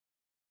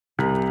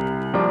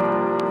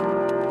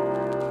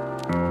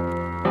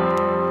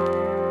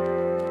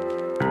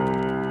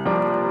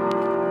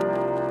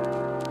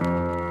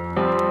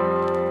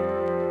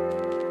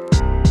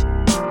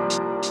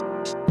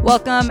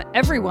Welcome,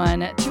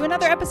 everyone, to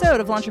another episode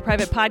of Launch Your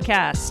Private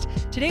Podcast.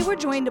 Today, we're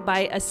joined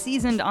by a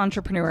seasoned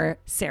entrepreneur,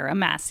 Sarah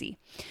Masci.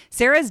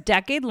 Sarah's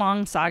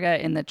decade-long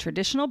saga in the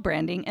traditional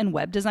branding and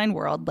web design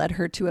world led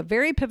her to a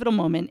very pivotal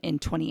moment in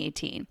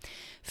 2018.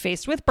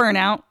 Faced with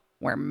burnout,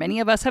 where many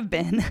of us have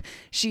been,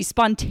 she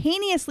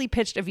spontaneously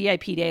pitched a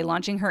VIP day,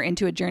 launching her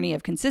into a journey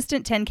of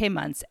consistent 10K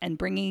months and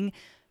bringing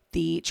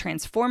the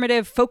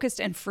transformative, focused,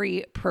 and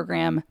free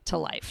program to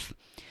life.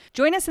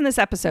 Join us in this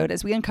episode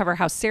as we uncover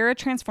how Sarah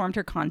transformed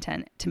her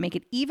content to make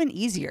it even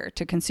easier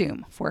to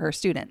consume for her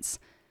students.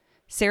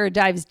 Sarah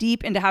dives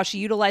deep into how she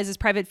utilizes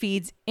private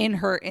feeds in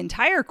her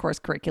entire course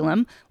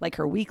curriculum, like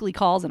her weekly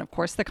calls and, of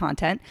course, the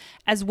content,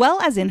 as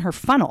well as in her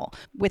funnel,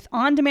 with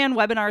on-demand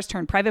webinars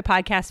turned private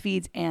podcast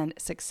feeds and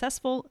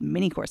successful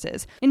mini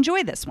courses.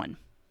 Enjoy this one.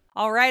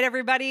 All right,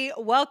 everybody,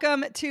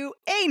 welcome to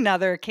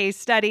another case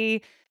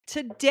study.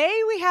 Today,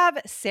 we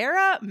have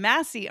Sarah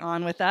Masci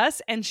on with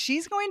us, and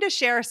she's going to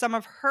share some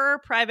of her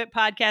private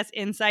podcast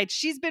insights.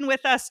 She's been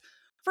with us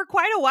for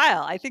quite a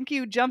while. I think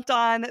you jumped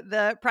on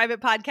the private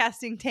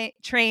podcasting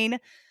train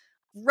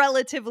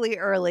relatively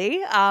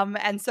early.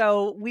 And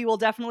so we will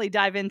definitely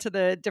dive into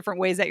the different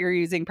ways that you're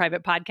using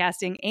private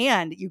podcasting.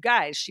 And you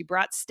guys, she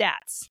brought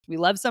stats. We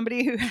love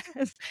somebody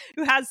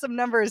who has some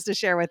numbers to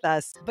share with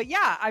us. But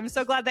yeah, I'm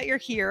so glad that you're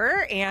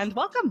here and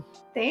welcome.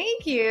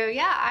 Thank you.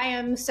 Yeah, I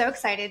am so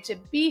excited to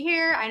be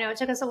here. I know it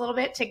took us a little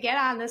bit to get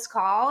on this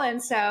call.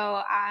 And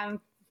so I'm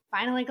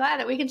finally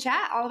glad that we can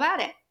chat all about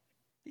it.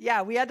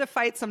 Yeah, we had to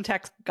fight some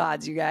tech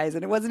gods, you guys.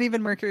 And it wasn't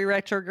even Mercury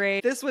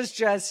retrograde. This was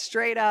just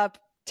straight up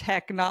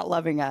tech not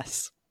loving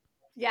us.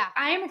 Yeah,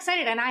 I am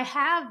excited. And I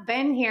have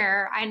been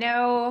here. I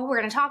know we're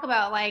going to talk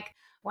about like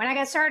when I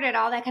got started,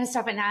 all that kind of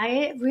stuff. And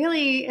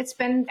it's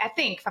been, I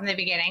think, from the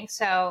beginning.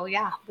 So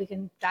yeah, we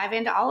can dive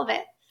into all of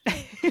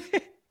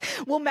it.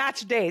 We'll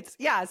match dates.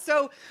 Yeah.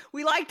 So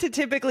we like to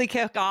typically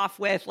kick off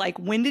with like,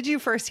 when did you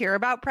first hear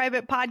about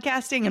private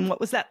podcasting? And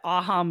what was that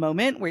aha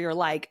moment where you're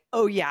like,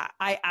 oh yeah,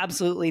 I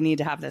absolutely need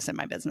to have this in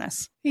my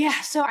business? Yeah.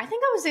 So I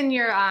think I was in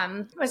your,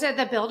 was it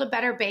the Build a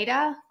Better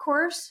Beta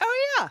course?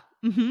 Oh yeah.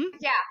 Mm-hmm.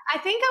 Yeah. I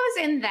think I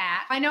was in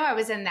that. I know I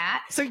was in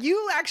that. So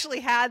you actually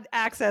had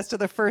access to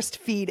the first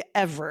feed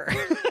ever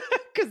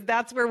because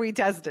that's where we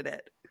tested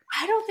it.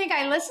 I don't think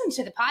I listened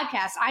to the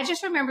podcast. I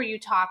just remember you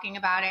talking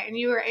about it, and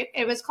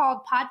it was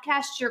called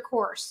Podcast Your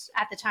Course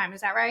at the time.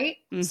 Is that right?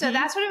 Mm-hmm. So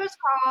that's what it was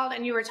called.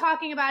 And you were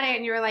talking about it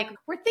and you were like,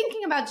 we're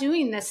thinking about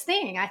doing this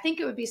thing. I think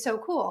it would be so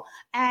cool.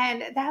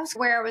 And that was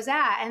where it was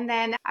at. And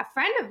then a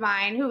friend of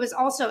mine who was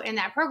also in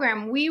that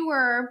program, we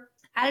were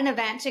at an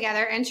event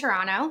together in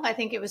Toronto. I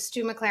think it was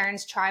Stu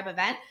McLaren's Tribe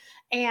event.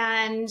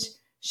 And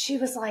she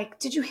was like,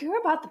 did you hear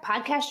about the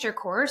Podcast Your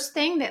Course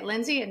thing that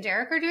Lindsay and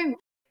Derek are doing?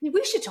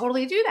 We should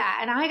totally do that.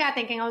 And I got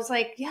thinking, I was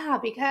like, yeah,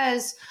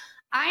 because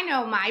I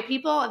know my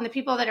people and the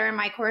people that are in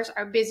my course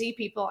are busy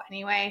people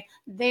anyway.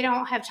 They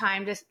don't have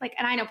time to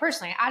and I know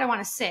personally, I don't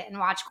want to sit and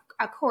watch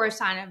a course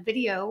on a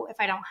video if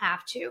I don't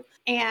have to.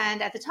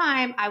 And at the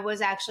time I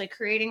was actually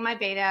creating my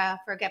beta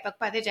for Get Booked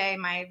by the Day,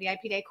 my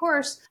VIP day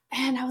course.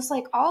 And I was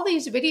like, all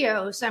these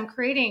videos I'm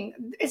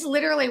creating, it's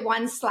literally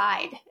one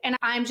slide. And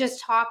I'm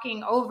just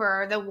talking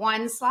over the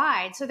one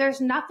slide. So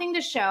there's nothing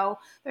to show.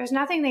 There's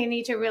nothing they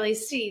need to really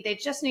see. They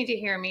just need to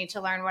hear me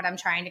to learn what I'm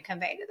trying to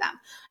convey to them.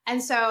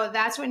 And so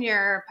that's when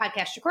your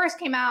Podcast Your Course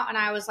came out. And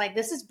I was like,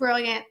 this is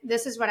brilliant.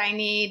 This is what I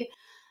need.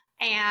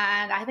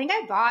 And I think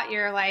I bought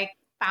your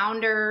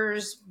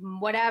founders,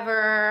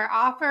 whatever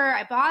offer.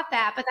 I bought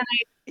that, but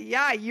then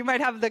yeah, you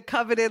might have the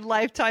coveted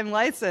lifetime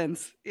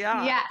license.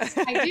 Yeah. Yes,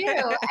 I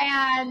do.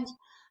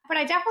 But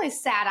I definitely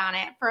sat on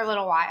it for a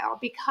little while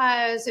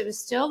because it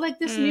was still like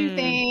this new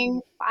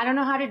thing. I don't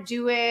know how to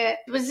do it.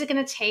 What is it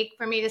going to take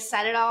for me to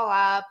set it all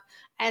up?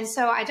 And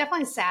so I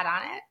definitely sat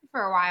on it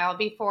for a while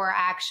before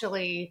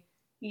actually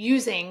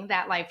using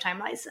that lifetime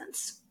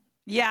license.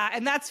 Yeah,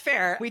 and that's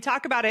fair. We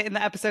talk about it in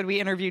the episode we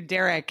interviewed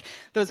Derek,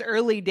 those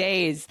early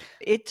days.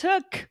 It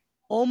took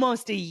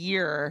almost a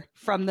year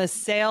from the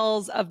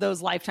sales of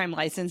those lifetime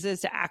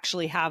licenses to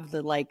actually have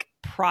the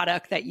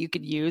product that you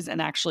could use and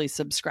actually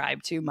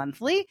subscribe to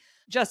monthly,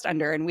 just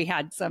under. And we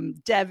had some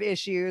dev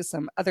issues,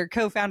 some other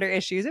co-founder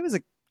issues. It was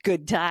a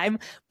good time.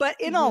 But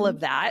in all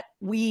of that,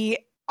 we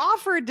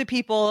offered to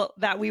people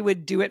that we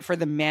would do it for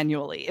them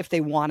manually if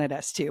they wanted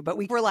us to. But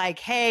we were like,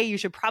 hey, you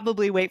should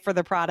probably wait for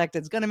the product.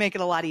 It's going to make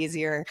it a lot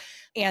easier.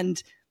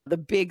 And the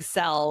big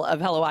sell of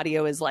Hello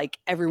Audio is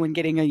everyone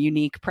getting a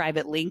unique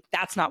private link.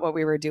 That's not what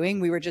we were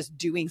doing. We were just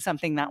doing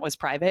something that was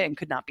private and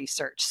could not be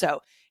searched.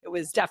 So it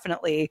was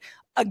definitely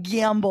a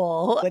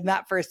gamble in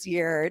that first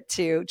year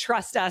to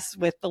trust us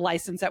with the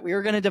license that we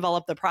were going to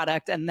develop the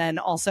product, and then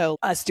also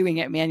us doing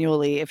it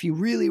manually if you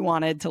really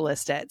wanted to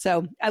list it.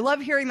 So I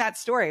love hearing that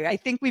story. I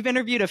think we've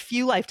interviewed a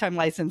few lifetime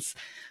license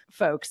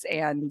folks,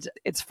 and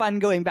it's fun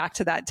going back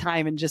to that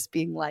time and just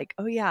being like,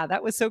 oh yeah,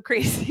 that was so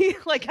crazy,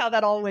 how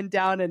that all went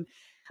down. And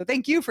so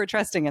thank you for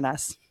trusting in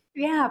us.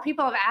 Yeah,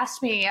 people have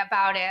asked me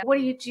about it. What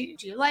do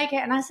you like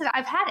it? And I said,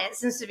 I've had it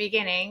since the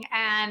beginning.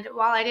 And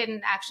while I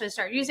didn't actually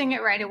start using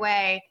it right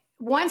away,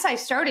 once I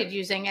started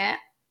using it,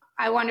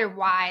 I wonder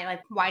why,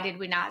 like, why did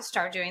we not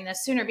start doing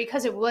this sooner?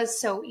 Because it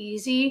was so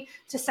easy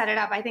to set it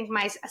up. I think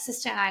my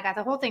assistant and I got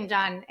the whole thing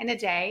done in a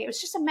day. It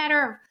was just a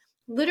matter of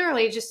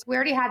literally just, we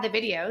already had the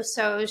videos.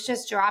 So it was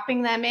just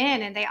dropping them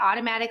in and they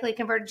automatically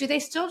convert. Do they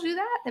still do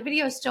that? The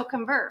videos still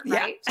convert,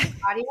 right? Yeah. To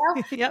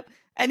audio? Yep.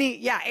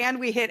 And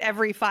we hit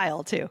every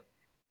file too.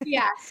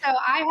 Yeah. So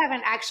I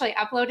haven't actually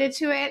uploaded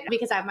to it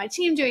because I have my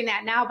team doing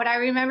that now. But I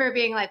remember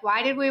being like,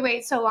 why did we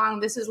wait so long?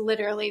 This is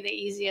literally the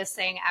easiest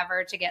thing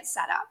ever to get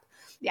set up.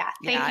 Yeah.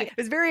 Thank you. It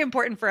was very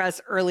important for us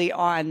early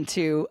on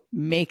to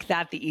make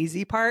that the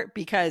easy part,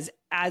 because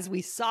as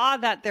we saw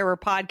that there were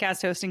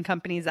podcast hosting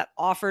companies that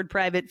offered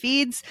private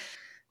feeds,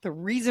 the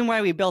reason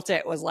why we built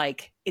it was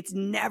like, it's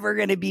never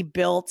going to be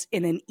built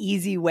in an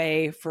easy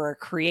way for a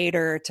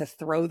creator to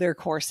throw their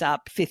course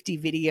up 50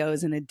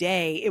 videos in a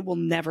day. It will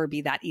never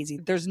be that easy.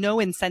 There's no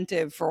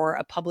incentive for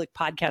a public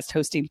podcast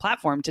hosting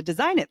platform to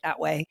design it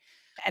that way.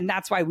 And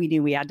that's why we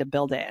knew we had to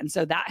build it. And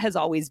so that has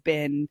always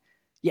been,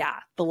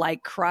 the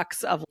like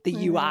crux of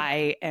the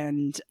UI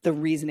and the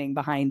reasoning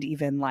behind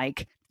even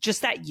like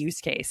just that use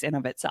case in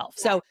of itself.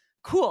 So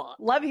cool.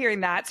 Love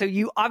hearing that. So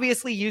you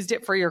obviously used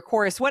it for your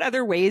course. What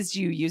other ways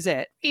do you use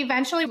it?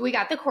 Eventually, we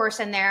got the course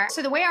in there.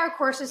 So the way our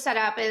course is set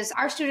up is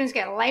our students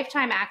get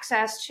lifetime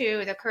access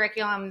to the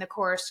curriculum, the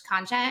course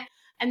content,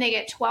 and they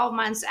get 12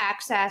 months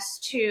access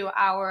to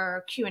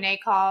our Q&A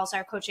calls,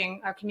 our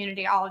coaching, our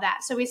community, all of that.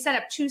 So we set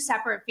up 2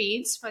 separate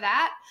feeds for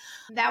that.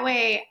 That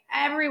way,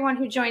 everyone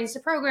who joins the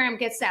program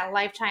gets that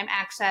lifetime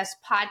access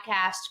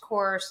podcast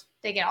course.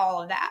 They get all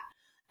of that.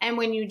 And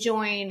when you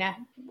join,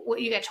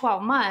 you get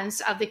 12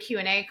 months of the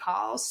Q&A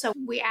calls. So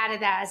we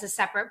added that as a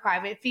separate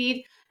private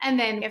feed. And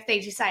then if they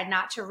decide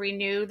not to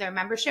renew their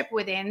membership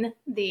within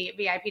the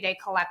VIP Day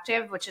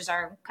Collective, which is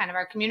our kind of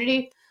our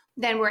community,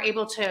 then we're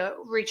able to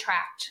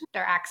retract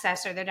their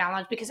access or their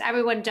downloads because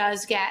everyone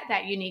does get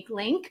that unique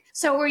link.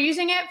 So we're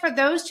using it for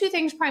those 2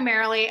 things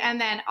primarily. And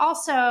then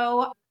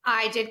also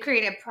I did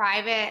create a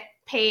private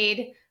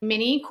paid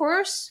mini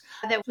course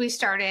that we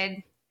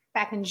started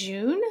back in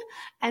June.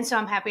 And so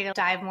I'm happy to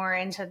dive more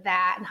into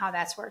that and how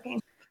that's working.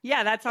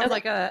 Yeah, that sounds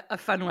like a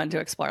fun one to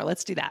explore.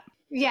 Let's do that.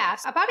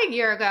 Yes. About a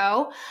year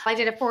ago, I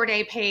did a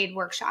 4-day paid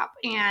workshop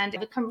and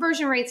the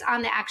conversion rates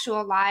on the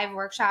actual live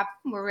workshop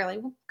were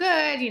really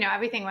good.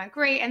 Everything went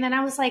great. And then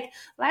I was like,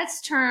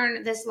 let's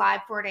turn this live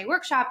 4-day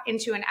workshop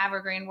into an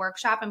evergreen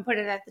workshop and put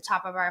it at the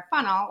top of our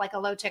funnel, like a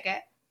low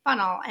ticket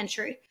funnel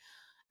entry.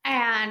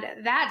 And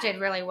that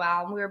did really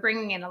well. We were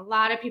bringing in a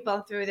lot of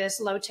people through this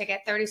low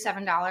ticket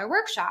 $37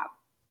 workshop,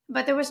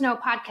 but there was no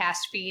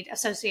podcast feed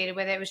associated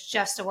with it. It was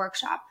just a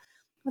workshop.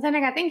 But then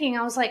I got thinking,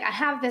 I was like, I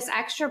have this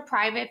extra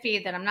private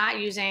feed that I'm not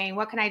using.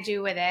 What can I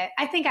do with it?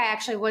 I think I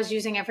actually was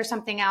using it for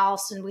something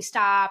else and we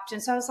stopped.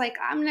 And so I was like,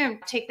 I'm going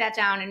to take that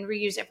down and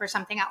reuse it for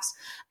something else.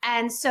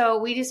 And so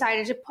we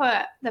decided to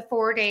put the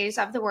 4 days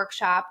of the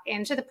workshop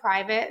into the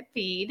private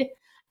feed.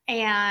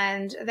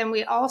 And then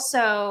we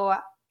also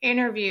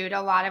interviewed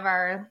a lot of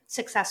our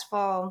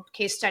successful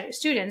case study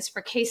students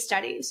for case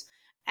studies.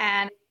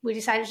 And we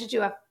decided to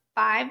do a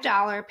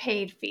 $5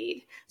 paid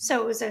feed.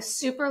 So it was a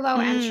super low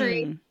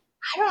entry.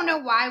 I don't know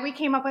why we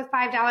came up with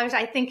 $5.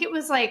 I think it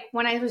was like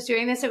when I was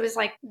doing this, it was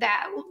like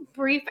that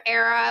brief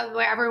era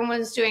where everyone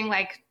was doing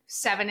like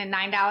 $7 and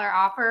 $9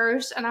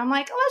 offers. And I'm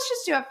like, let's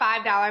just do a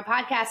 $5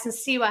 podcast and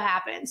see what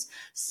happens.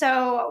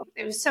 So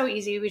it was so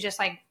easy. We just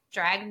like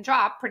drag and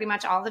drop pretty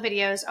much all the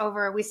videos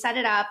over. We set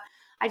it up.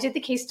 I did the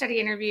case study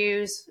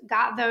interviews,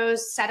 got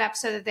those set up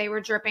so that they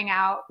were dripping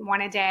out one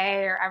a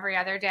day or every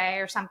other day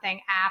or something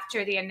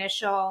after the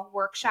initial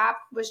workshop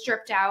was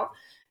dripped out,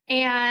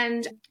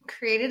 and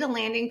created a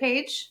landing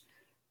page,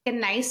 a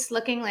nice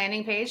looking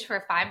landing page for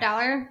a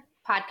 $5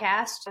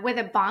 podcast with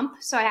a bump.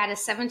 So I had a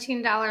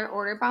 $17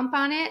 order bump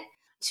on it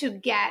to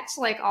get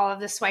like all of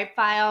the swipe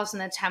files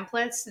and the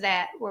templates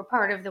that were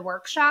part of the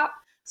workshop.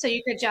 So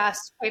you could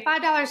just pay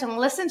 $5 and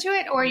listen to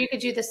it, or you could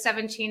do the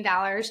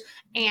 $17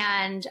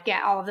 and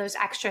get all of those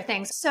extra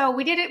things. So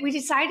we did it. We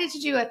decided to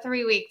do a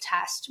 3-week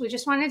test. We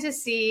just wanted to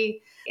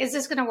see, is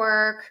this going to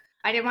work?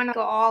 I didn't want to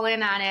go all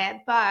in on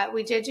it, but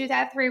we did do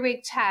that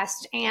 3-week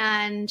test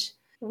and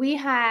we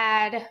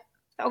had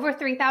over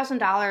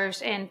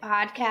 $3,000 in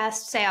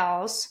podcast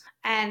sales,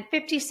 and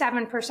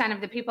 57%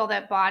 of the people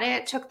that bought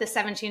it took the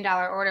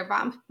 $17 order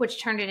bump,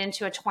 which turned it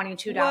into a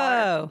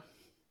 $22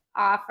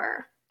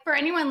 offer. For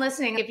anyone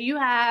listening, if you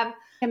have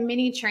a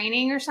mini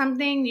training or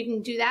something, you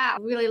can do that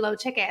really low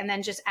ticket and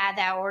then just add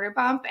that order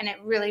bump, and it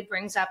really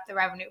brings up the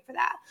revenue for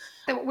that.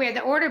 So we had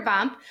the order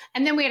bump,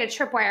 and then we had a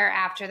tripwire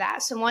after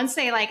that. So once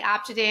they like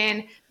opted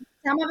in,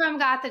 some of them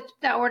got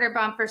the order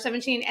bump for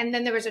 17, and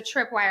then there was a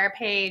tripwire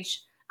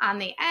page on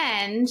the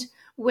end,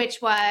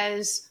 which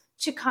was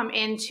to come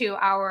into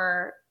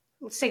our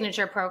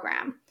signature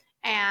program.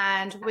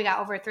 And we got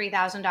over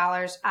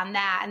 $3,000 on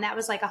that. And that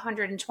was like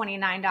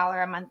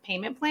 $129 a month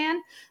payment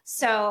plan.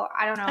 So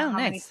I don't know how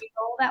many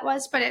people that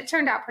was, but it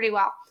turned out pretty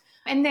well.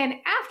 And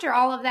then after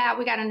all of that,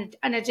 we got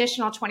an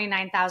additional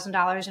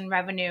 $29,000 in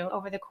revenue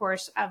over the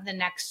course of the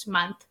next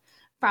month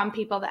from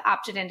people that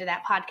opted into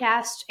that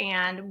podcast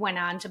and went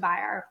on to buy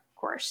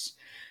course.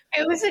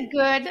 It was a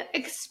good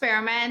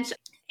experiment.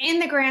 In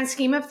the grand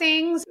scheme of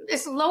things,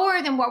 it's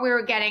lower than what we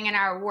were getting in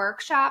our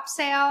workshop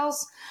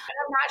sales.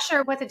 I'm not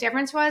sure what the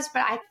difference was,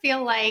 but I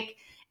feel like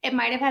it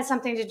might have had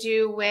something to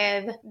do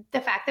with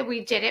the fact that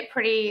we did it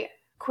pretty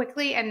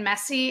quickly and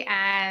messy.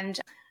 And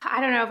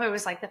I don't know if it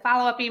was like the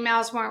follow-up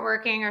emails weren't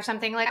working or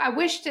something. Like I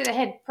wished it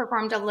had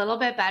performed a little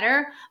bit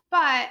better.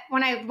 But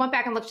when I went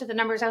back and looked at the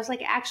numbers, I was like,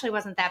 it actually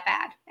wasn't that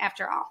bad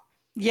after all.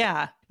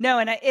 Yeah. No,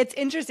 and it's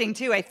interesting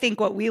too. I think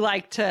what we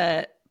like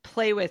to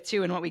play with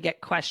too, and what we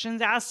get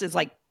questions asked is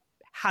like,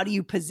 how do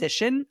you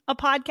position a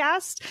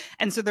podcast?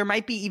 And so there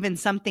might be even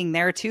something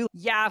there too.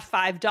 Yeah,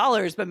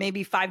 $5, but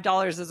maybe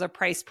 $5 is a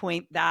price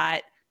point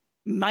that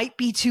might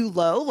be too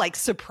low. Like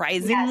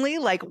surprisingly,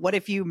 yes. Like what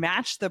if you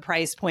match the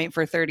price point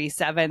for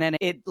 37 and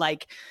it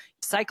like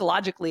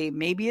psychologically,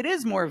 maybe it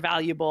is more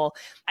valuable.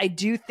 I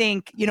do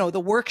think, the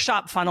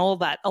workshop funnel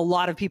that a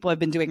lot of people have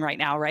been doing right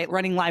now, right?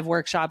 Running live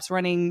workshops,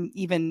 running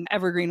even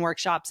evergreen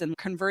workshops and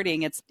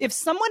converting. It's if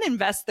someone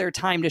invests their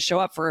time to show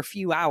up for a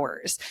few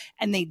hours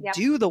and they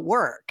do the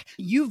work,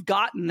 you've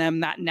gotten them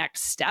that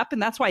next step.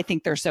 And that's why I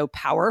think they're so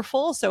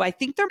powerful. So I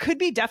think there could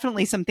be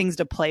definitely some things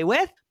to play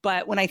with.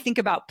 But when I think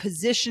about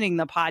positioning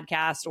the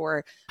podcast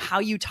or how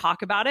you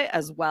talk about it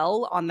as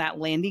well on that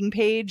landing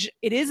page,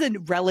 it is a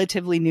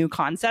relatively new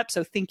concept.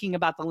 So thinking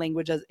about the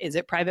language as, is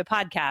it private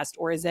podcast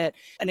or is it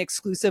an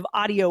exclusive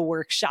audio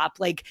workshop?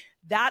 Like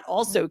that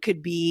also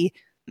could be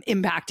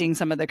impacting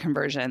some of the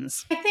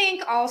conversions. I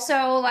think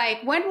also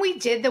like when we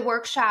did the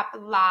workshop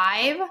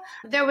live,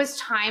 there was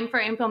time for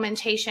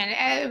implementation.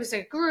 It was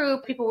a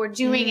group, people were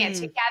doing it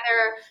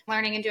together,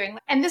 learning and doing.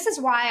 And this is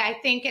why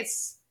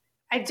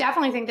I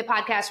definitely think the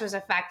podcast was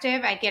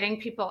effective at getting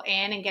people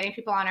in and getting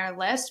people on our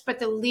list, but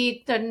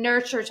the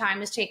nurture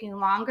time is taking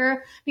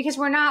longer because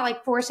we're not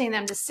like forcing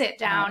them to sit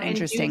down and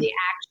do the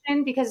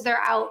action because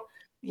they're out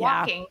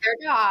walking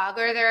their dog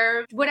or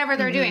their whatever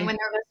they're doing when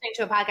they're listening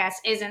to a podcast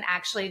isn't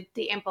actually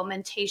the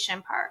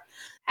implementation part.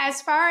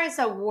 As far as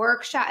a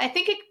workshop, I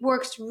think it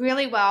works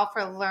really well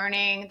for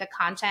learning the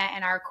content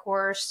in our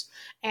course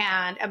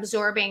and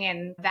absorbing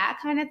and that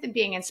kind of thing,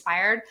 being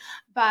inspired.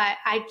 But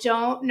I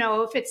don't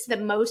know if it's the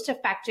most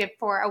effective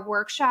for a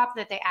workshop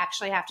that they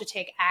actually have to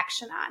take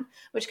action on,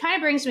 which kind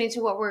of brings me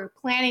to what we're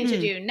planning to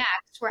do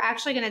next. We're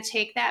actually going to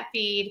take that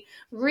feed,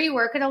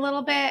 rework it a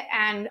little bit,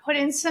 and put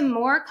in some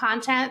more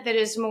content that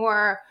is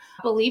more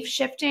belief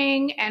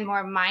shifting and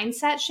more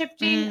mindset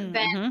shifting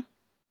than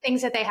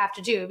things that they have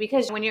to do.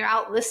 Because when you're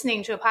out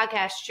listening to a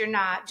podcast,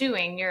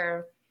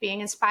 you're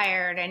being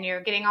inspired and you're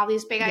getting all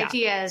these big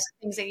ideas,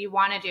 things that you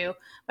want to do,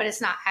 but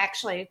it's not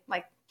actually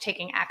like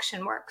taking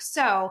action work.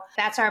 So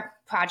that's our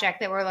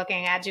project that we're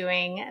looking at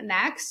doing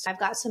next. I've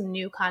got some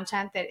new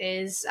content that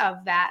is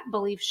of that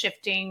belief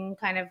shifting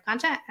kind of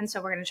content. And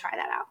so we're going to try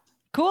that out.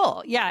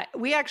 Cool. Yeah.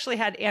 We actually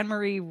had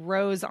Anne-Marie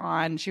Rose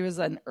on. She was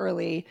an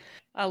early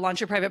Launch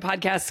Your Private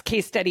Podcast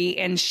case study.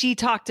 And she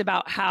talked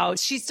about how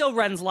she still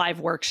runs live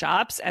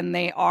workshops and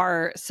they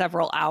are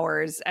several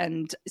hours.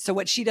 And so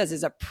what she does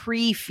is a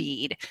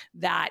pre-feed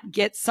that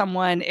gets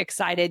someone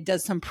excited,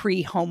 does some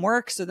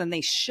pre-homework. So then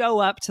they show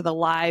up to the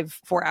live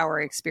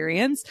 4-hour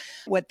experience.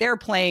 What they're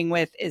playing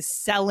with is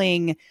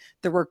selling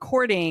the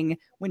recording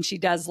when she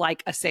does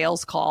like a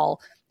sales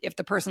call if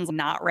the person's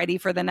not ready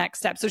for the next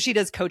step. So she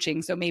does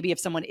coaching. So maybe if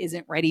someone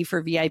isn't ready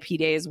for VIP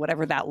days,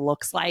 whatever that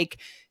looks like,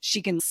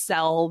 she can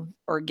sell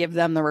or give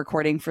them the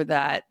recording for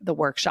the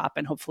workshop.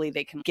 And hopefully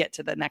they can get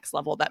to the next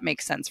level that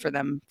makes sense for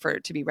them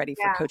to be ready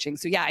for coaching.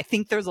 So yeah, I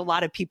think there's a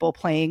lot of people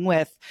playing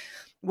with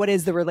what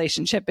is the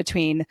relationship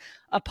between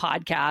a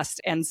podcast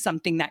and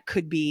something that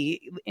could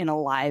be in a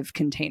live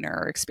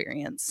container or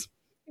experience.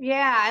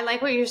 Yeah, I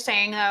like what you're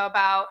saying, though,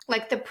 about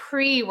like the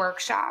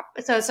pre-workshop.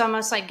 So it's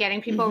almost like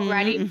getting people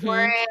ready for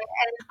it.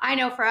 And I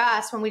know for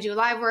us, when we do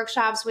live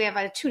workshops, we have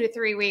a 2 to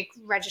 3 week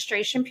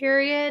registration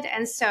period.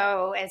 And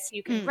so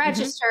you can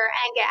register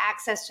and get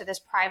access to this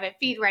private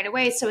feed right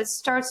away. So it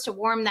starts to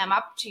warm them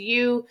up to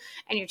you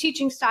and your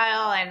teaching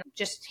style and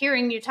just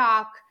hearing you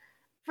talk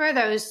for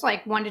those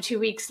like 1 to 2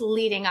 weeks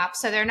leading up.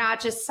 So they're not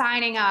just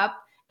signing up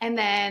and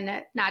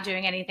then not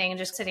doing anything and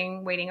just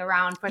sitting, waiting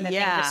around for the thing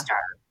to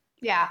start.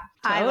 Yeah,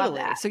 totally. I love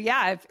that. So yeah,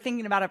 I'm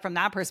thinking about it from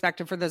that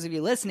perspective for those of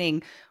you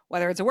listening,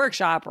 whether it's a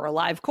workshop or a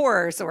live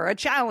course or a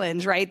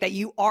challenge, right, that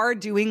you are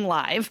doing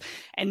live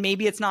and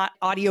maybe it's not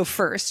audio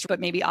first, but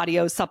maybe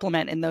audio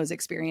supplement in those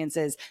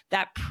experiences.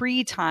 That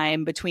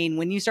pre-time between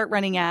when you start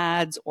running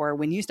ads or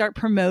when you start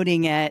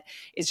promoting it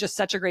is just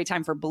such a great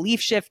time for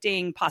belief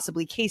shifting,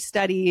 possibly case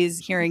studies,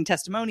 hearing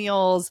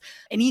testimonials,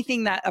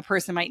 anything that a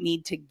person might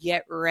need to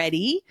get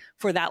ready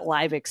for that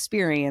live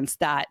experience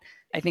that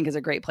I think is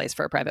a great place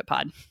for a private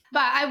pod.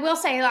 But I will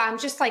say,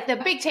 just like the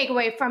big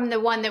takeaway from the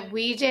one that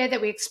we did, that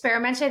we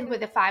experimented with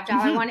the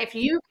 $5 one, if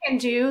you can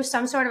do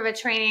some sort of a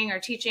training or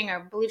teaching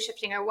or belief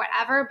shifting or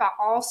whatever, but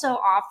also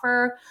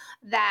offer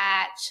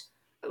that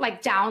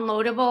like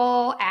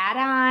downloadable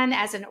add-on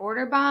as an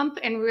order bump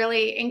and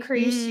really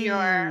increase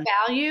your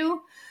value,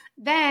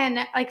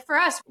 then like for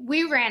us,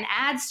 we ran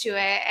ads to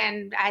it,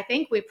 and I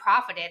think we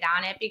profited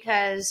on it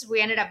because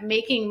we ended up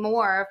making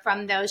more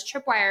from those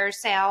tripwire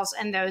sales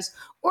and those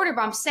order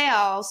bump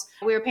sales.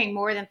 We were paying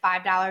more than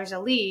 $5 a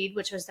lead,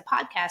 which was the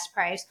podcast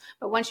price.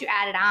 But once you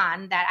added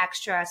on that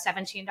extra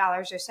 $17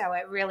 or so,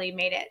 it really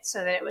made it so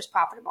that it was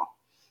profitable.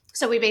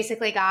 So we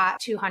basically got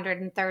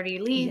 230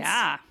 leads.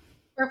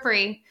 For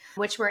free,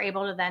 which we're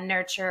able to then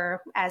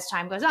nurture as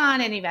time goes on.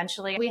 And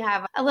eventually we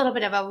have a little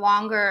bit of a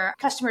longer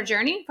customer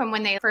journey from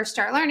when they first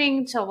start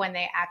learning till when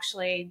they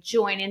actually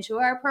join into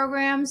our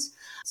programs.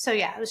 So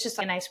yeah, it was just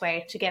a nice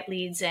way to get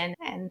leads in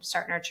and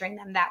start nurturing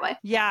them that way.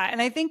 Yeah. And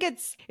I think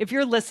it's, if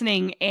you're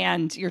listening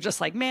and you're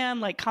just like, man,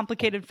 like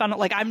complicated funnel,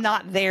 like I'm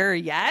not there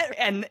yet.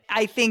 And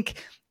I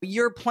think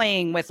you're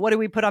playing with, what do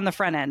we put on the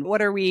front end?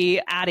 What are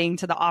we adding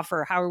to the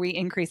offer? How are we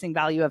increasing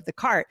value of the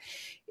cart?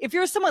 If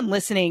you're someone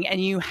listening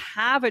and you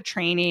have a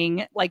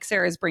training like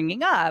Sarah's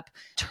bringing up,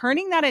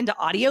 turning that into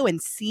audio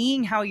and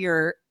seeing how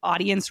your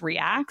audience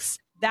reacts,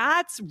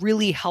 that's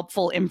really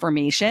helpful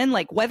information.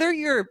 Like whether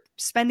you're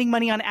spending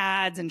money on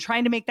ads and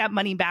trying to make that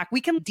money back,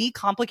 we can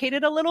decomplicate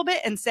it a little bit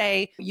and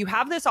say, you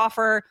have this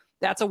offer,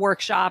 that's a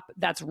workshop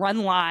that's run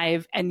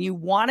live, and you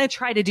want to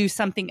try to do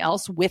something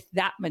else with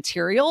that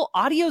material.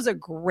 Audio is a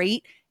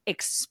great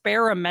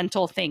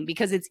experimental thing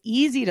because it's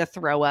easy to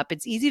throw up.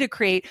 It's easy to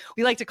create.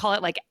 We like to call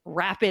it like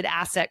rapid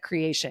asset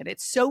creation.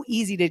 It's so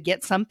easy to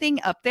get something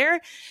up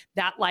there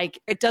that like,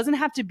 it doesn't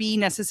have to be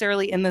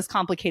necessarily in this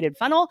complicated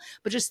funnel,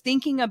 but just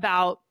thinking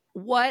about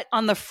what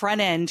on the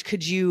front end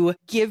could you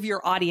give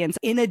your audience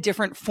in a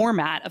different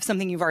format of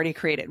something you've already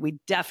created? We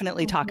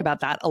definitely talk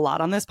about that a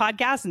lot on this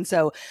podcast. And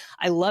so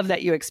I love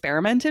that you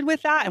experimented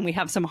with that. And we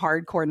have some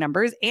hardcore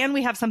numbers and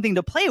we have something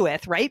to play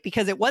with, right?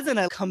 Because it wasn't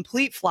a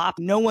complete flop.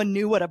 No one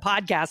knew what a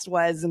podcast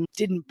was and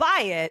didn't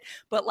buy it.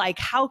 But like,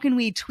 how can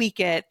we tweak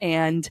it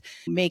and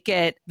make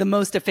it the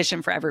most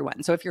efficient for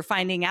everyone? So if you're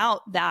finding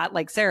out that,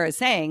 like Sarah is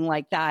saying,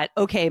 like that,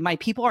 okay, my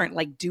people aren't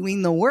like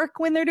doing the work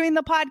when they're doing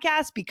the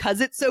podcast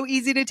because it's so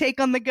easy to take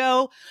on the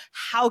go,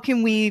 how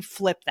can we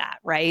flip that,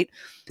 right?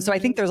 So I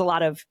think there's a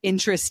lot of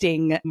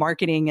interesting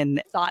marketing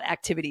and thought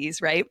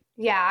activities, right?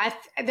 Yeah,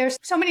 there's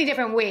so many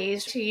different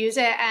ways to use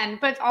it.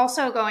 But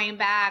also going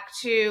back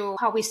to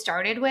how we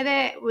started with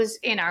it was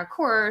in our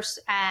course,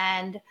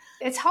 and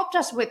it's helped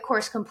us with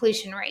course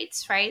completion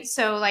rates, right?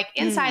 So like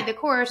inside the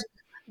course,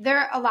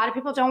 a lot of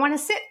people don't want to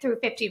sit through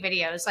 50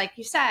 videos, like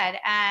you said,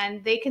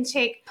 and they can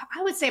take,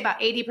 I would say about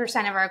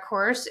 80% of our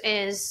course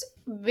is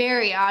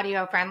very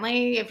audio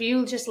friendly. If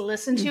you just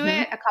listen to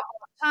it a couple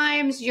of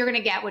times, you're going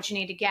to get what you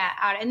need to get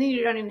out, and then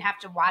you don't even have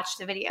to watch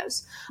the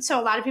videos.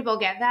 So a lot of people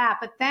get that.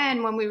 But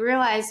then when we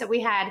realized that we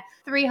had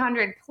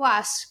 300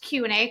 plus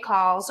Q&A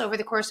calls over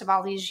the course of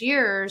all these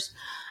years,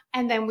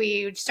 and then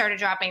we started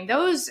dropping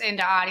those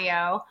into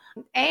audio,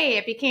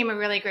 it became a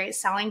really great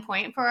selling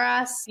point for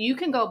us. You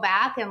can go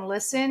back and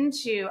listen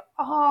to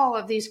all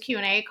of these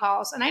Q&A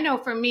calls. And I know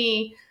for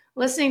me,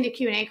 listening to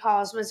Q&A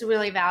calls was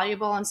really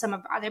valuable in some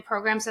of other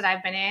programs that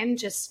I've been in,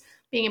 just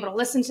being able to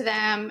listen to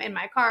them in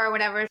my car or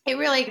whatever. It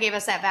really gave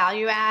us that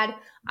value add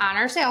on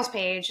our sales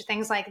page,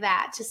 things like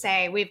that, to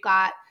say we've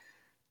got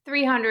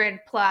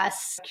 300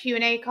 plus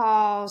Q&A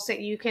calls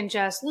that you can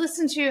just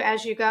listen to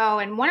as you go.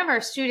 And one of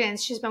our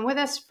students, she's been with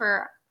us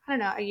for, I don't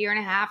know, a year and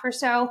a half or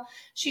so.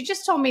 She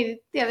just told me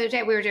the other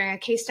day, we were doing a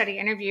case study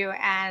interview,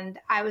 and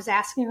I was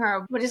asking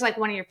her, what is like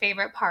one of your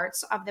favorite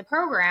parts of the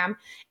program?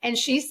 And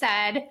she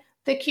said,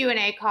 the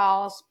Q&A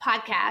calls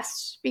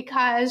podcast,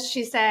 because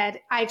she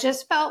said, I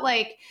just felt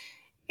like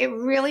it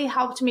really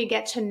helped me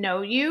get to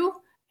know you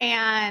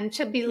and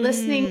to be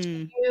listening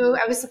to you.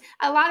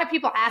 A lot of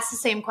people ask the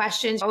same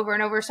questions over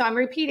and over, so I'm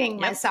repeating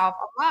myself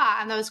a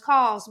lot on those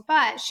calls.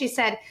 But she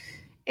said,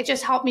 it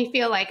just helped me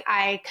feel like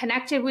I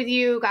connected with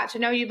you, got to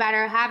know you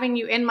better. Having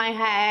you in my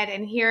head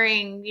and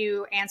hearing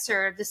you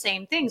answer the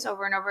same things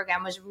over and over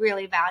again was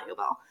really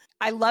valuable.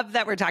 I love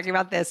that we're talking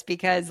about this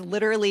because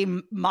literally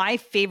my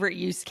favorite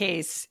use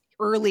case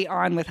early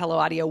on with Hello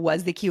Audio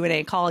was the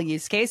Q&A call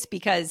use case,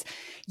 because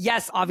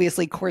yes,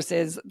 obviously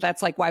courses,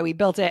 that's like why we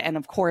built it. And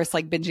of course,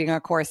 like binging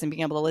a course and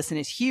being able to listen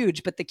is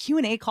huge. But the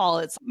Q&A call,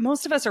 it's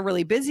most of us are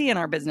really busy in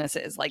our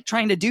businesses, like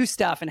trying to do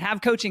stuff and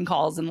have coaching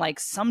calls. And like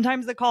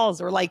sometimes the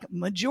calls, or like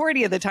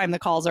majority of the time, the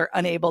calls are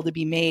unable to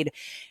be made.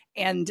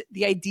 And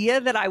the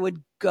idea that I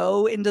would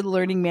go into the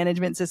learning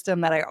management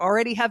system that I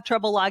already have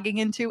trouble logging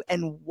into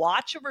and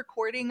watch a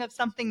recording of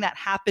something that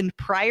happened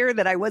prior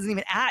that I wasn't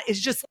even at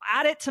is just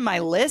add it to my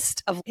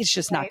list of, it's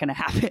just not going to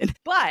happen.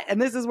 But,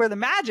 and this is where the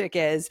magic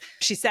is,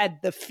 she said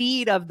the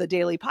feed of the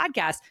daily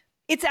podcast,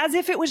 it's as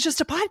if it was just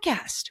a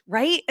podcast,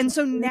 right? And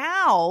so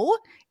now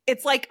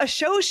it's like a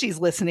show she's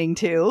listening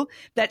to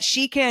that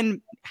she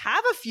can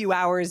have a few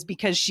hours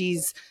because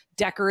she's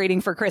decorating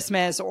for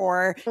Christmas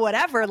or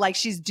whatever. Like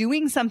she's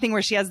doing something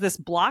where she has this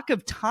block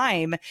of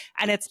time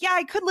and it's, yeah,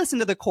 I could listen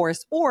to the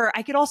course, or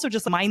I could also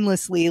just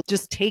mindlessly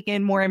just take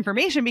in more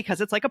information because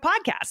it's like a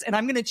podcast. And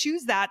I'm going to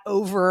choose that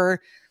over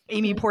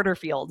Amy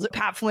Porterfield,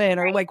 Pat Flynn,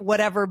 or like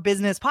whatever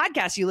business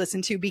podcast you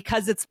listen to,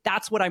 because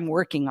that's what I'm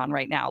working on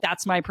right now.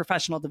 That's my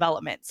professional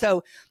development.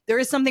 So there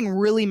is something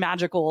really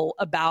magical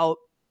about,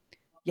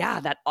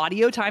 that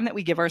audio time that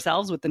we give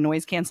ourselves with the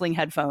noise canceling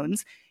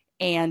headphones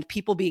and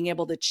people being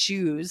able to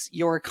choose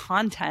your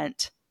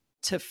content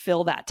to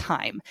fill that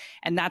time.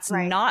 And that's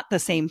not the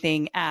same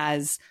thing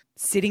as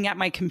sitting at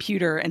my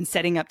computer and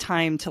setting up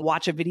time to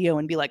watch a video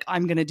and be like,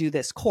 I'm going to do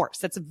this course.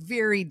 That's a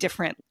very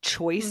different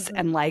choice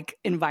and like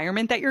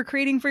environment that you're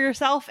creating for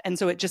yourself. And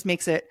so it just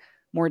makes it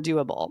more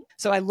doable.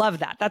 So I love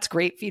that. That's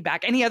great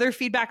feedback. Any other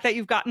feedback that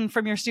you've gotten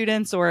from your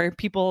students or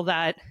people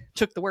that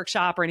took the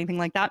workshop or anything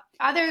like that?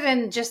 Other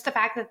than just the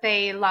fact that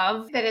they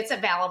love that it's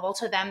available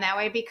to them that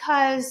way,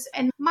 because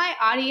in my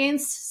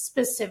audience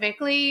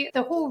specifically,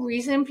 the whole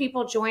reason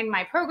people join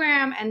my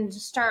program and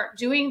start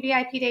doing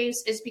VIP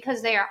days is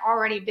because they are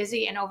already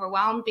busy and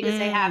overwhelmed because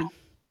they have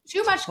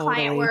too much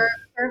client work.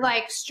 They're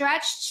like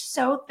stretched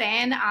so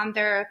thin on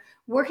their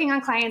working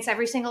on clients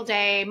every single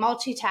day,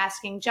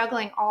 multitasking,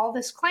 juggling all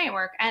this client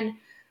work. And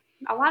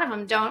a lot of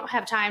them don't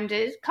have time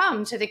to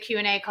come to the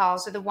Q&A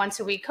calls or the once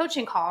a week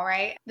coaching call,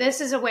 right?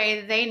 This is a way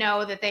that they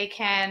know that they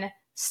can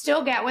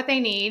still get what they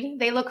need.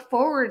 They look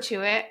forward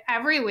to it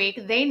every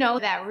week. They know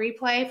that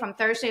replay from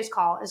Thursday's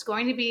call is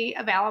going to be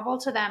available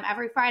to them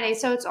every Friday.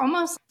 So it's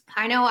almost,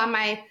 I know on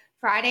my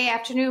Friday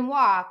afternoon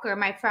walk or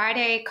my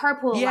Friday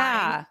carpool line.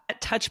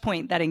 That touch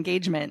point, that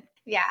engagement.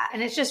 Yeah.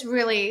 And it's just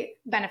really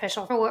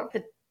beneficial for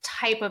the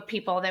type of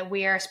people that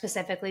we are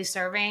specifically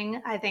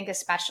serving, I think,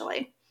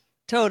 especially.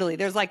 Totally.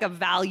 There's like a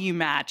value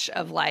match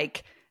of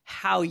like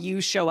how you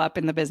show up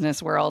in the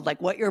business world,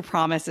 like what your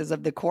promise is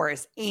of the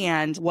course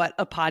and what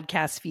a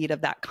podcast feed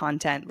of that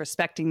content,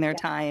 respecting their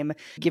time,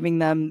 giving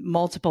them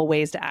multiple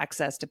ways to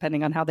access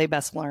depending on how they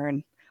best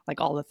learn,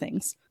 like all the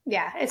things.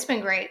 Yeah, it's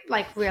been great.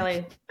 Like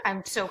really,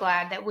 I'm so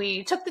glad that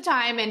we took the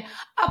time and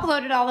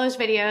uploaded all those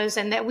videos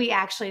and that we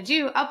actually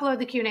do upload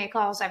the Q&A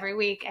calls every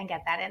week and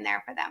get that in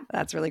there for them.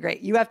 That's really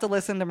great. You have to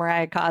listen to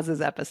Mariah Caz's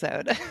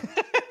episode,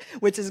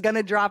 which is going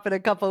to drop in a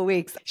couple of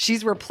weeks.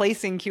 She's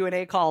replacing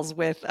Q&A calls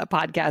with a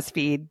podcast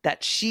feed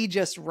that she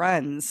just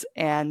runs.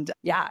 And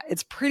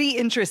it's pretty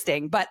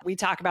interesting, but we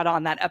talk about it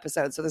on that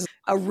episode. So this is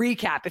a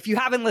recap. If you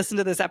haven't listened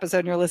to this episode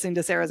and you're listening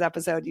to Sarah's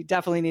episode, you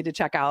definitely need to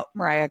check out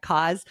Mariah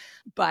Caz.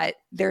 But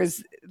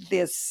there's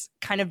this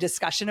kind of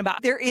discussion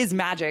about there is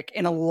magic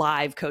in a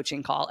live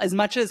coaching call. As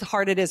much as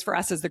hard it is for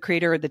us as the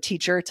creator or the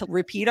teacher to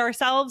repeat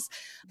ourselves,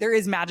 there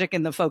is magic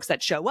in the folks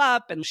that show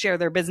up and share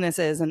their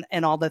businesses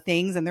and all the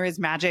things. And there is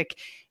magic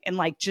in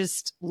like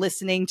just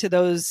listening to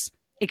those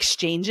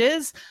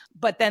exchanges.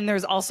 But then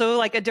there's also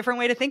like a different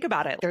way to think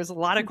about it. There's a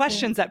lot of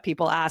questions that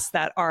people ask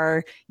that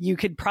you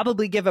could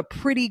probably give a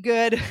pretty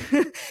good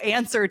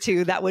answer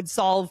to that would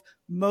solve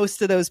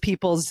most of those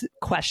people's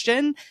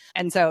question.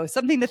 And so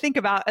something to think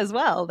about as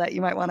well that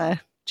you might want to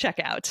check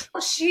out.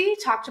 Well, she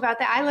talked about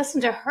that. I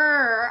listened to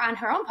her on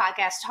her own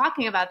podcast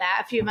talking about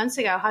that a few months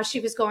ago, how she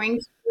was going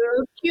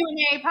through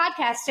Q&A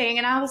podcasting.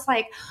 And I was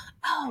like,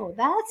 oh,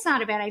 that's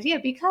not a bad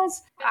idea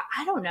because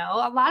I don't know.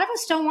 A lot of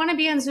us don't want to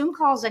be on Zoom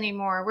calls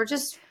anymore. We're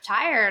just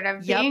tired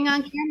of being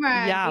on camera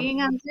and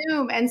being on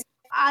Zoom. And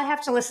I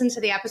have to listen to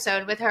the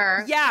episode with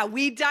her. Yeah,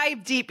 we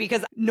dive deep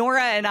because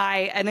Nora and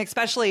I, and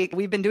especially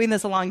we've been doing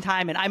this a long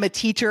time and I'm a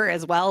teacher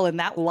as well. And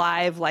that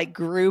live like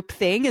group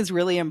thing is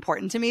really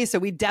important to me. So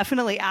we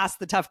definitely ask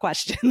the tough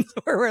questions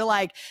where we're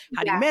like,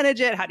 how do you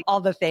manage it? All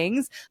the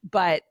things,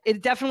 but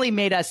it definitely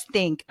made us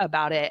think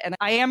about it. And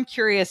I am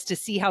curious to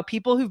see how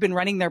people who've been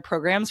running their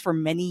programs for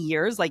many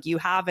years, like you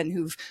have, and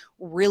who've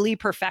really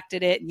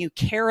perfected it and you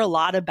care a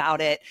lot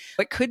about it,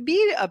 it could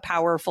be a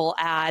powerful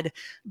ad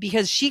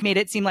because she made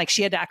it seem like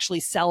she had to actually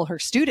sell her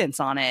students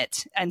on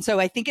it. And so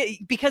I think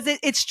because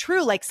it's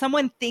true, like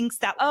someone thinks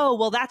that, oh,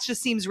 well, that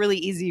just seems really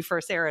easy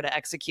for Sarah to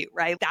execute,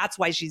 right? That's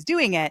why she's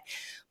doing it.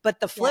 But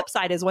the flip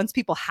side is once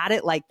people had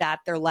it like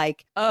that, they're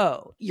like,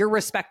 oh, you're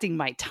respecting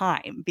my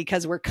time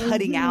because we're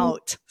cutting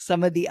out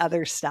some of the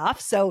other stuff.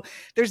 So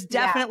there's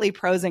definitely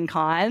pros and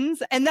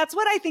cons. And that's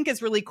what I think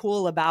is really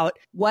cool about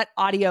what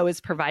audio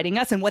is providing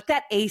us and what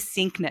that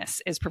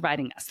asyncness is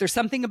providing us. There's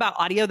something about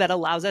audio that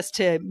allows us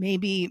to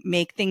maybe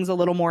make things a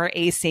little more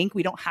async.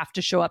 We don't have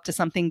to show up to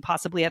something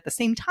possibly at the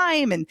same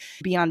time and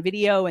be on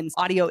video. And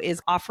audio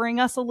is offering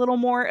us a little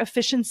more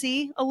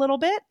efficiency a little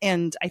bit.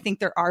 And I think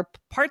there are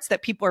parts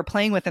that people are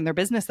playing with in their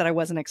business that I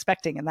wasn't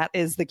expecting. And that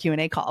is the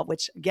Q&A call,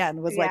 which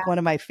again was like one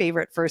of my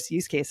favorite first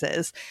use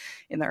cases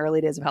in the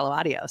early days of Hello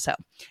Audio. So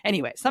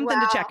anyway, something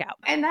to check out.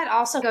 And that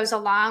also goes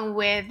along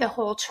with the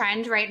whole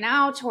trend right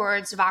now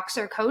towards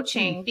Voxer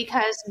coaching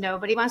because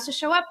nobody wants to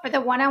show up for the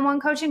one-on-one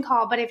coaching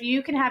call. But if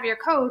you can have your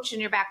coach in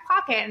your back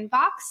pocket and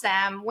box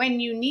them when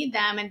you need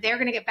them and they're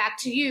going to get back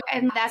to you.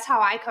 And that's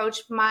how I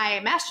coach my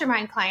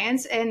mastermind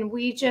clients. And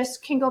we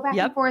just can go back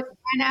and forth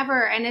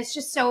whenever. And it's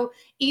just so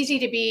easy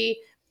to be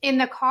in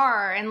the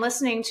car and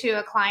listening to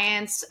a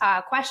client's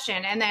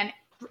question and then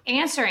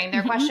answering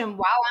their question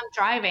while I'm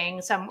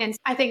driving. And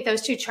I think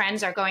those two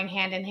trends are going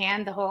hand in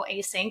hand, the whole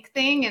async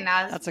thing. And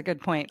that's a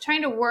good point.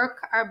 Trying to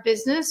work our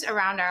business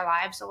around our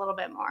lives a little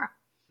bit more.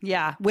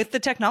 Yeah. With the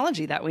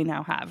technology that we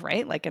now have,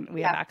 right? Like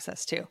we have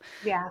access to.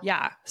 Yeah.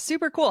 Yeah.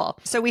 Super cool.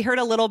 So we heard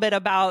a little bit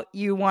about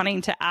you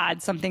wanting to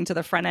add something to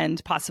the front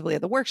end, possibly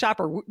of the workshop,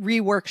 or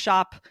redo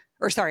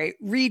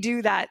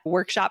that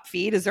workshop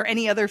feed. Is there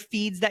any other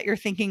feeds that you're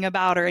thinking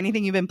about, or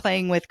anything you've been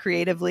playing with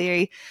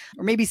creatively,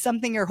 or maybe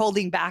something you're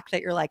holding back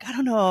that you're like, I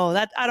don't know.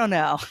 I don't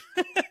know.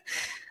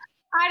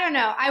 I don't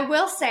know. I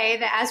will say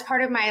that as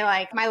part of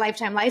my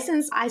lifetime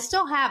license, I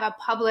still have a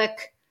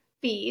public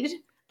feed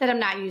that I'm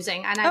not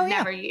using and I've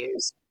never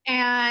used.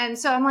 And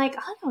so I'm like,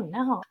 I don't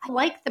know. I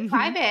like the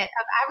private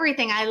of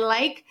everything. I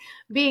like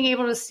being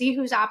able to see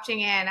who's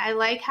opting in. I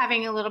like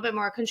having a little bit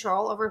more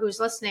control over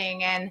who's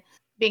listening and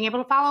being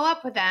able to follow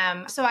up with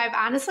them. So I've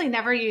honestly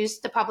never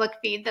used the public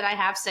feed that I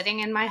have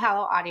sitting in my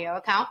Hello Audio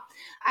account.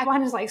 I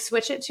want to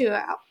switch it to,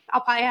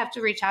 I'll probably have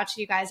to reach out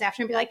to you guys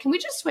after and be like, can we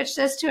just switch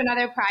this to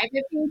another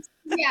private feed?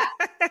 Yeah.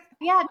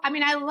 Yeah. I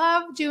mean, I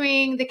love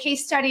doing the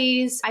case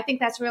studies. I think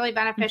that's really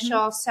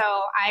beneficial. So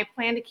I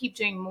plan to keep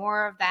doing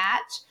more of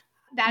that.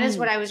 That is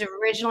what I was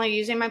originally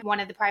using one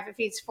of the private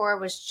feeds for,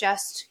 was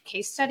just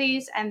case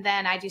studies. And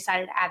then I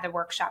decided to add the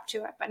workshop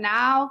to it. But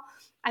now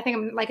I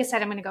think, like I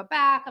said, I'm going to go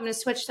back. I'm going to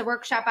switch the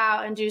workshop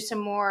out and do some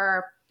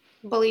more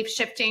belief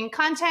shifting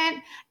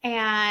content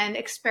and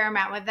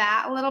experiment with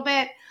that a little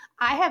bit.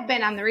 I have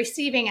been on the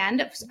receiving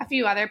end of a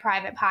few other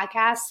private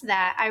podcasts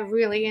that I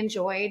really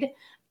enjoyed,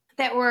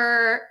 that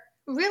were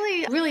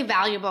really, really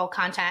valuable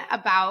content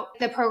about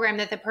the program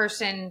that the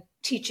person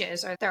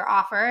teaches or their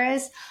offer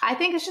is. I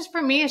think it's just,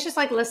 for me, it's just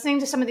like listening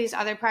to some of these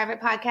other private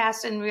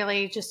podcasts and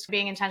really just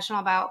being intentional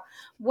about,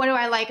 what do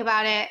I like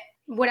about it?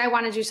 Would I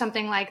want to do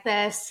something like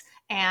this?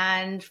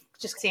 And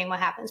just seeing what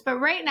happens. But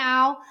right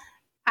now,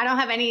 I don't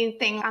have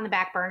anything on the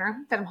back burner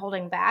that I'm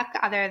holding back,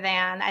 other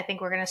than I think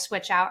we're going to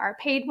switch out our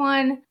paid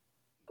one.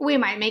 We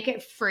might make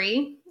it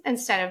free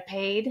instead of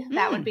paid.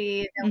 That would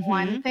be the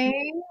one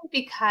thing,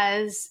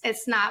 because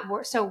it's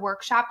not so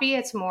workshopy.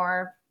 It's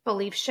more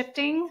belief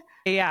shifting.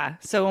 Yeah.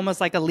 So almost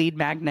like a lead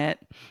magnet.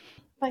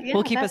 But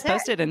we'll keep us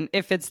posted. And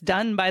if it's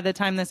done by the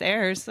time this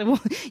airs,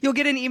 you'll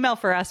get an email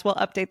for us. We'll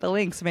update the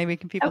link so maybe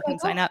people can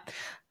sign up.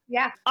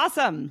 Yeah.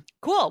 Awesome.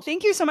 Cool.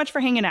 Thank you so much for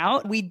hanging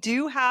out. We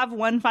do have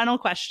one final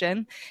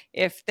question.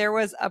 If there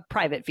was a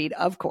private feed,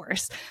 of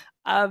course,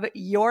 of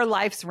your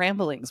life's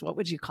ramblings, what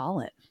would you call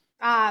it?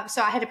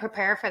 So I had to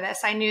prepare for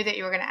this. I knew that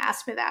you were going to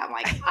ask me that. I'm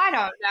like, I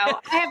don't know.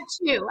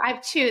 I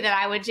have two that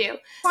I would do.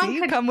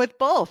 You come with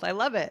both. I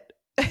love it.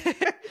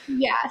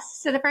 Yes.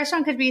 So the first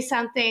one could be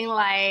something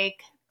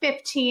like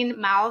 15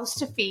 mouths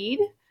to feed.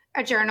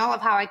 A journal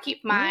of how I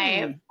keep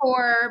my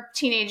 4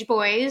 teenage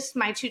boys,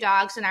 my 2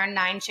 dogs, and our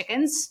 9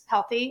 chickens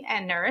healthy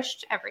and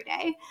nourished every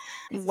day.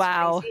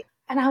 Wow. Crazy.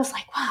 And I was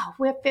like, wow,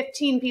 we have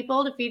 15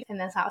 people to feed in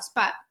this house.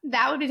 But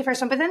that would be the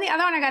first one. But then the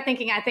other one I got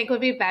thinking, I think would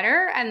be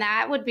better. And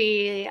that would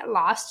be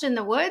Lost in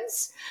the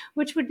Woods,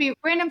 which would be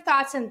random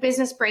thoughts and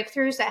business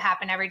breakthroughs that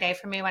happen every day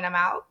for me when I'm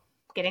out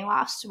getting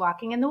lost,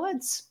 walking in the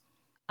woods.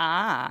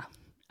 Ah,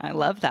 I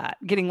love that.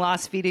 Getting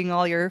lost, feeding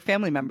all your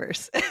family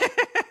members.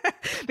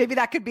 Maybe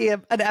that could be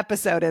an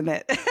episode in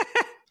it.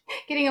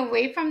 Getting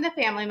away from the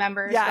family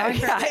members. Yeah,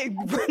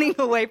 running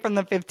away from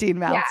the 15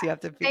 mouths you have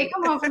to feed. They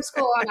come home from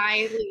school and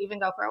I leave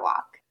and go for a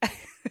walk.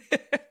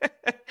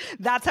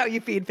 That's how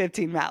you feed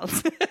 15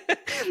 mouths,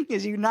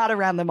 because you're not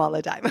around them all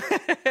the time.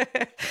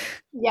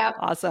 Yep.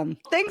 Awesome.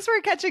 Thanks for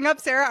catching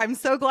up, Sarah. I'm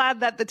so glad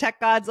that the tech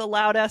gods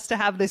allowed us to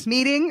have this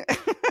meeting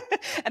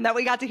and that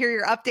we got to hear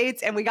your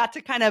updates and we got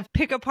to kind of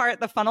pick apart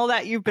the funnel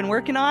that you've been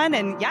working on.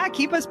 And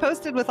keep us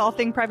posted with all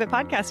things private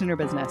podcast in your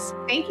business.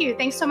 Thank you.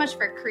 Thanks so much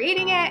for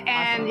creating it.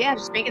 And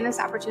just making this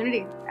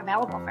opportunity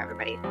available for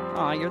everybody.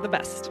 Oh, you're the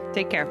best.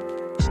 Take care.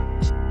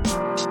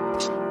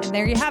 And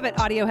there you have it,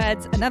 audio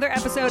heads. Another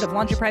episode of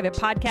Launch Your Private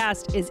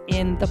Podcast is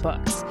in the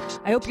books.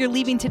 I hope you're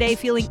leaving today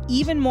feeling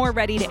even more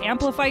ready to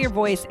amplify your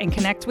voice and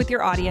connect with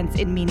your audience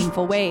in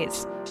meaningful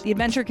ways. The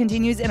adventure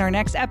continues in our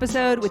next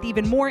episode with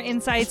even more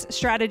insights,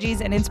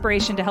 strategies, and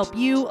inspiration to help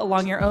you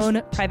along your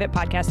own private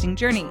podcasting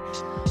journey.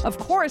 Of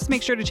course,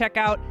 make sure to check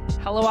out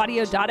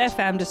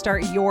helloaudio.fm to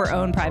start your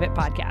own private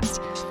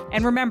podcast.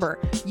 And remember,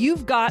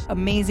 you've got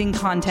amazing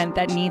content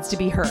that needs to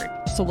be heard.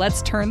 So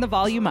let's turn the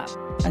volume up.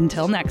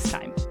 Until next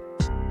time.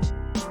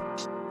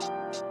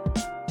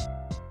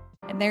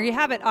 And there you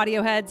have it,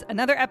 audio heads.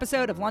 Another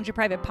episode of Launch Your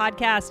Private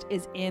Podcast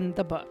is in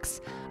the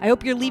books. I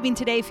hope you're leaving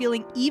today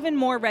feeling even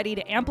more ready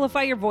to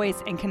amplify your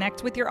voice and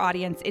connect with your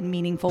audience in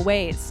meaningful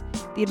ways.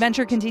 The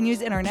adventure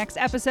continues in our next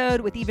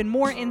episode with even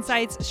more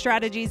insights,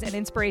 strategies, and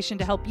inspiration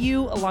to help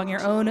you along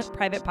your own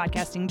private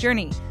podcasting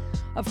journey.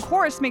 Of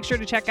course, make sure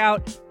to check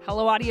out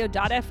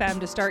helloaudio.fm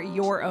to start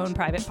your own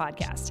private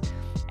podcast.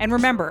 And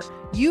remember,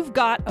 you've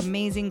got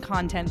amazing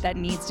content that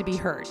needs to be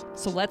heard.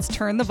 So let's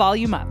turn the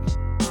volume up.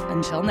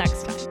 Until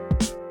next time.